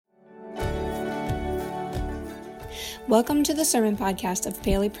Welcome to the Sermon Podcast of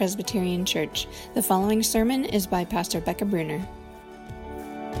Paley Presbyterian Church. The following sermon is by Pastor Becca Bruner.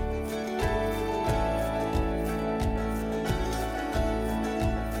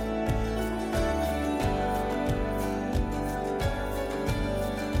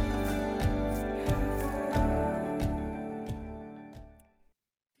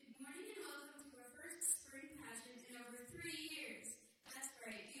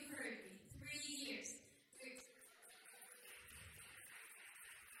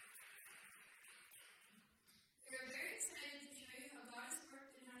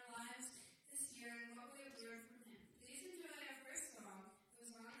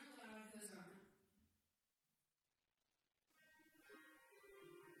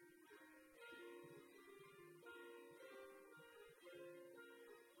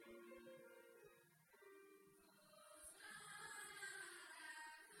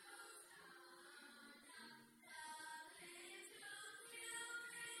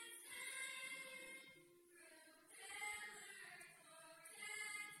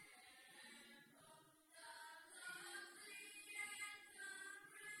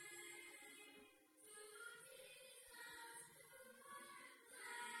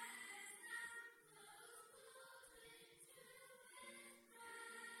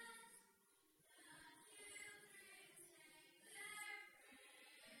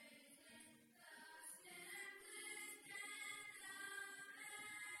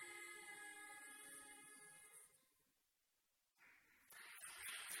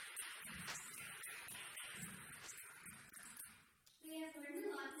 We have learned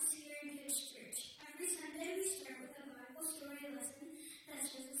a lot this year in Kids Church. Every Sunday we start with a Bible story lesson that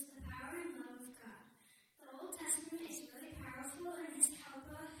shows us the power and love of God. The Old Testament is really powerful and has helped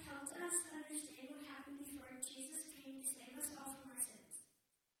us understand what happened before Jesus came to save us all from our sins.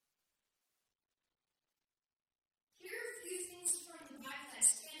 Here are a few things from the Bible that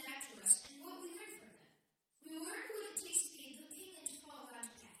stand out to us and what we learned from them. We learned what it takes to be a good king and to follow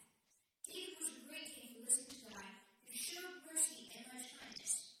God's path. David was a great king who listened to God and showed mercy and much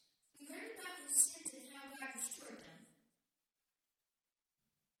kindness. We learned about his sins and how God restored them.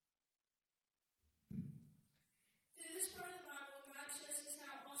 Through this part of the Bible, God shows us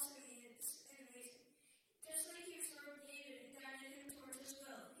how awesome he is and amazing. Just like he restored David and guided him towards his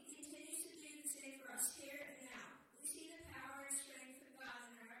will, he continues to do the same for us here and now. We see the power and strength of God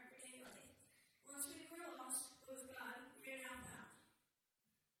in our everyday life. Once we were lost, but with God, we are now found.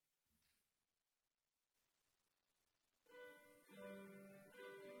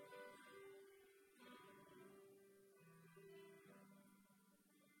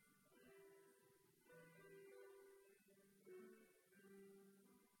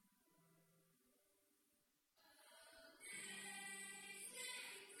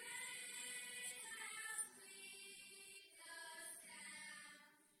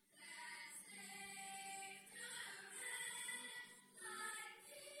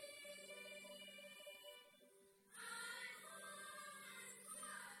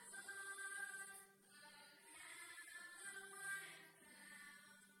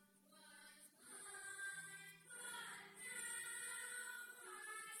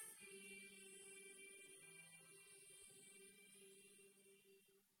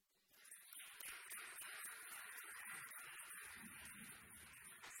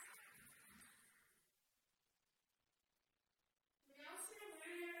 We also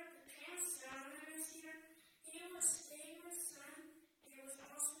learned out of the past Solomon this year. He was David's son, and he was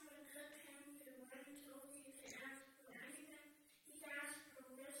also a good king who went until he could ask for anything. He asked for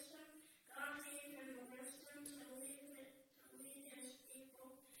wisdom. God gave him the wisdom to lead his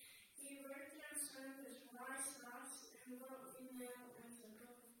people. He worked out some of his wise thoughts and what we know as the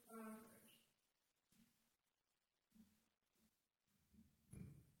book of Proverbs.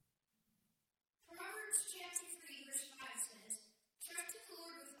 Proverbs chapter 3, verse 5 says, "Trust in the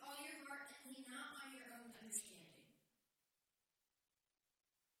Lord with all your heart and lean not on your own understanding."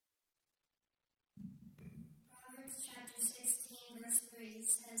 Proverbs chapter 16, verse 3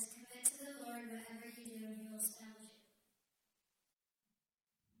 says, "Commit to the Lord whatever you do, and he will establish it."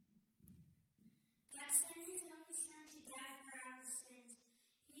 God sent his only son to die for our sins.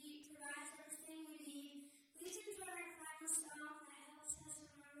 He provides everything we need. Please enjoy our final song that helps us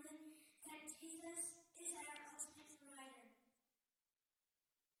remember that Jesus is our ultimate provider.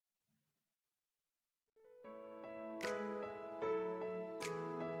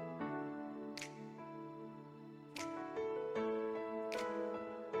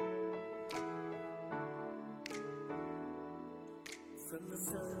 From the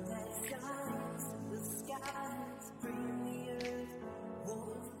sun that shines to the skies, bring the earth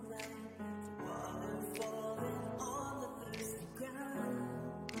warm light, water falling on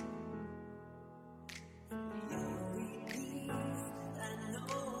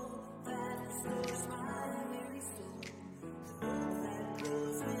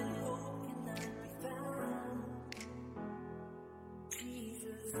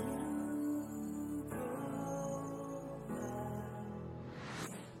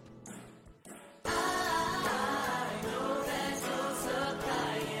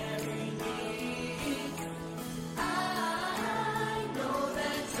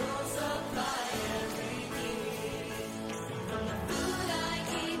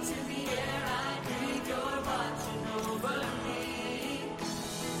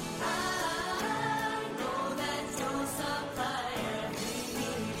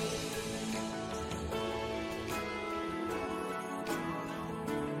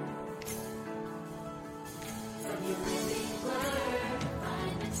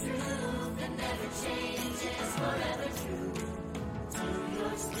change is forever true.